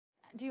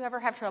Do you ever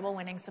have trouble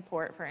winning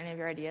support for any of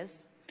your ideas?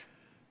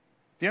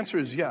 The answer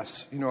is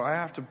yes. You know,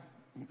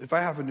 if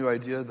I have a new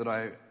idea that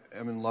I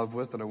am in love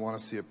with and I want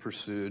to see it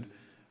pursued,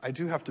 I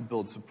do have to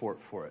build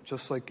support for it,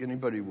 just like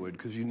anybody would,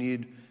 because you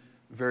need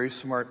very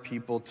smart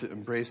people to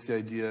embrace the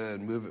idea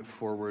and move it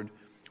forward.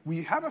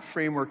 We have a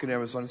framework at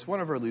Amazon. It's one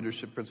of our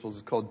leadership principles.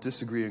 It's called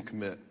disagree and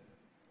commit.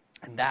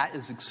 And that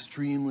is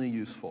extremely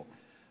useful.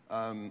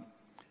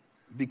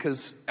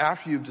 Because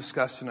after you've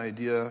discussed an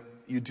idea,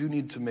 you do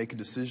need to make a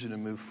decision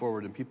and move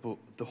forward, and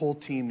the whole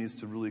team needs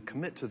to really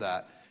commit to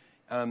that.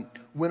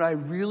 When I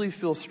really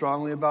feel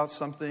strongly about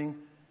something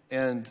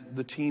and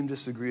the team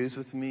disagrees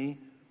with me,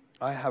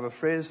 I have a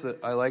phrase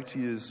that I like to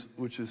use,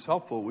 which is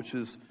helpful, which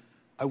is,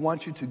 I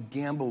want you to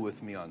gamble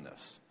with me on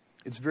this.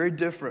 It's very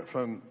different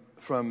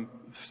from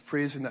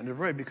phrasing that in a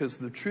different way, because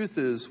the truth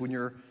is, when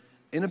you're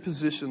in a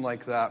position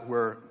like that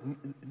where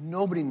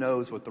nobody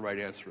knows what the right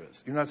answer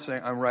is, you're not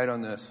saying, I'm right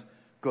on this,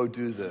 go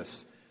do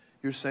this.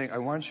 You're saying, I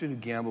want you to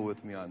gamble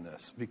with me on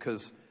this,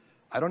 because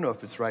I don't know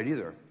if it's right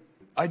either.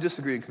 I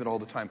disagree and commit all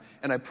the time.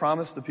 And I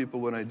promise the people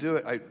when I do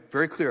it,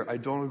 very clear, I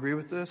don't agree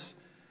with this.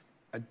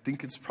 I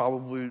think it's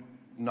probably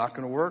not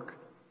going to work,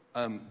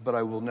 but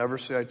I will never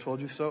say I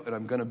told you so, and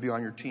I'm going to be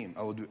on your team.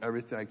 I will do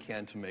everything I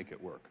can to make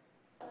it work.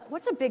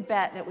 What's a big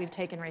bet that we've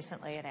taken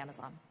recently at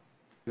Amazon?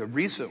 The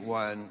recent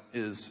one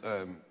is,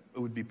 it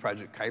would be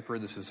Project Kuiper.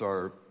 This is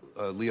our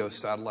LEO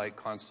satellite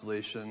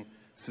constellation.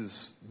 This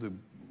is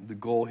the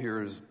goal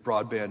here is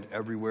broadband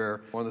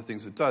everywhere. One of the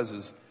things it does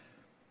is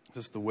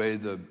just the way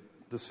the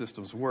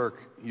systems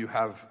work, you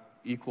have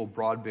equal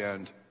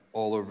broadband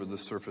all over the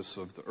surface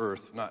of the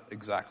Earth. Not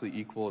exactly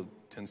equal. It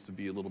tends to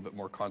be a little bit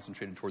more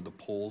concentrated toward the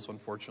poles,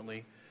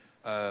 unfortunately.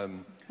 But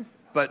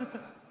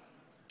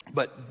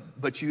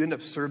you end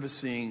up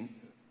servicing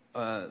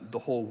the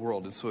whole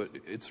world, and so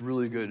it's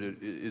really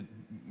good.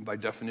 By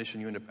definition,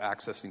 you end up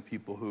accessing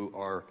people who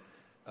are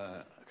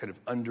kind of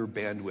under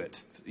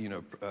bandwidth,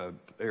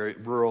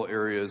 rural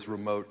areas,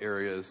 remote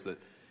areas.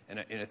 And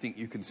I think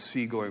you can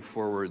see going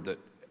forward that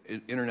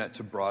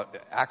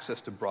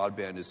access to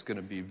broadband is going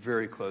to be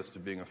very close to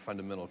being a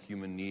fundamental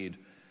human need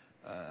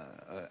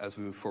as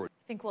we move forward.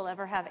 Think we'll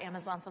ever have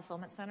Amazon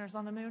fulfillment centers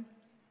on the moon?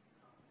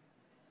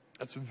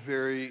 That's a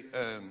very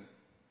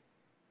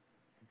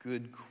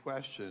good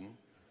question.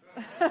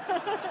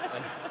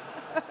 I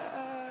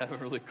haven't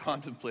really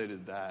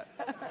contemplated that.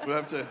 We'll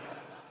have to. I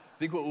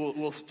think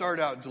we'll start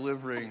out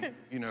delivering,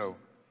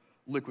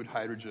 liquid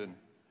hydrogen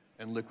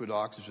and liquid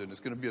oxygen.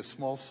 It's going to be a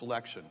small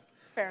selection.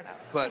 Fair enough.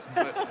 But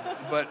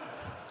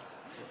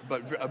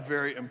a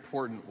very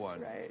important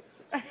one. Right.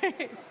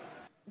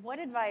 What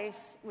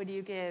advice would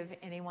you give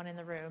anyone in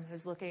the room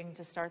who's looking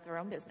to start their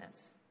own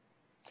business?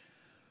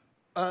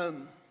 I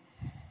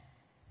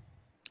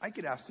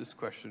get asked this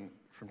question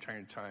from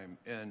time to time,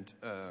 and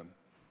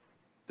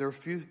there are a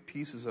few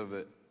pieces of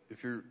it.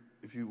 If you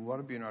want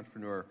to be an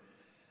entrepreneur,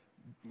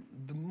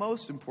 the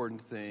most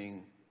important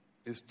thing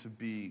is to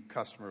be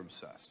customer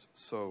obsessed.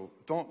 So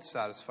don't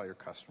satisfy your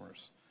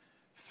customers.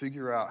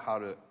 Figure out how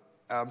to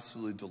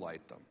absolutely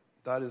delight them.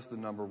 That is the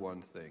number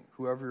one thing,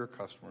 whoever your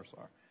customers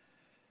are.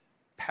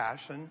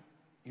 Passion.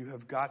 You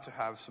have got to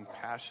have some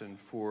passion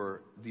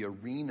for the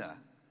arena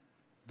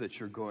that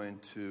you're going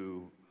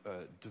to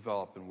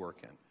develop and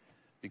work in.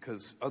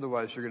 Because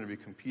otherwise you're going to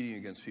be competing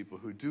against people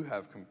who do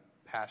have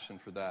passion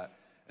for that,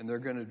 and they're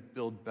going to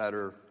build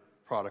better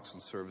products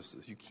and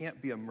services. You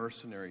can't be a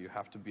mercenary. You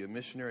have to be a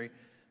missionary.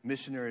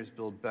 Missionaries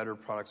build better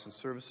products and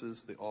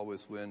services. They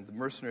always win. The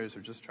mercenaries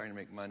are just trying to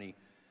make money,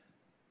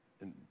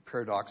 and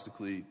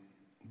paradoxically,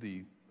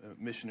 the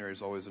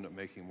missionaries always end up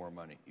making more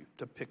money. You have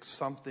to pick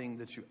something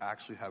that you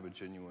actually have a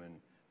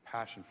genuine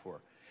passion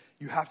for.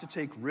 You have to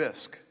take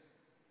risk.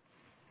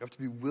 You have to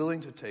be willing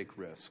to take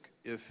risk.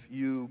 If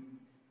you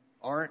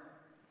aren't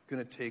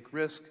going to take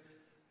risk,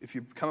 if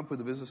you come up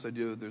with a business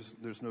idea,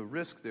 there's no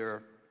risk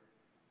there,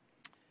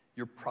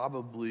 you're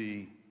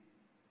probably,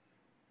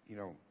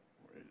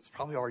 it's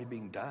probably already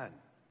being done.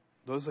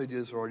 Those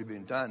ideas are already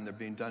being done. They're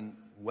being done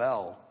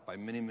well by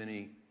many,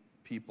 many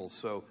people.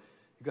 So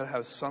you've got to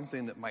have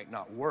something that might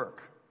not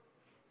work.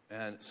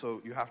 And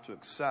so you have to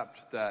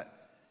accept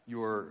that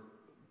your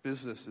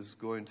business is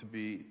going to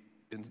be,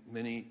 in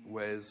many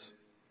ways,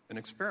 an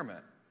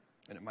experiment,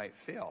 and it might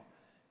fail.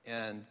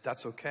 And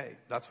that's okay.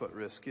 That's what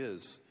risk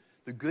is.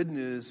 The good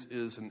news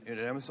is, at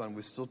Amazon,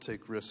 we still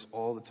take risks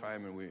all the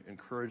time, and we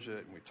encourage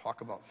it, and we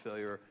talk about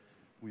failure.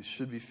 We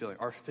should be failing.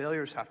 Our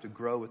failures have to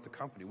grow with the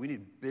company. We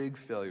need big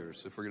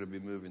failures if we're going to be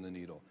moving the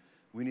needle.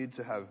 We need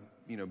to have,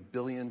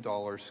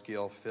 billion-dollar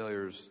scale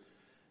failures,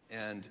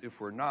 and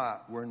if we're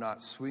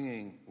not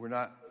swinging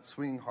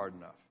hard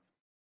enough.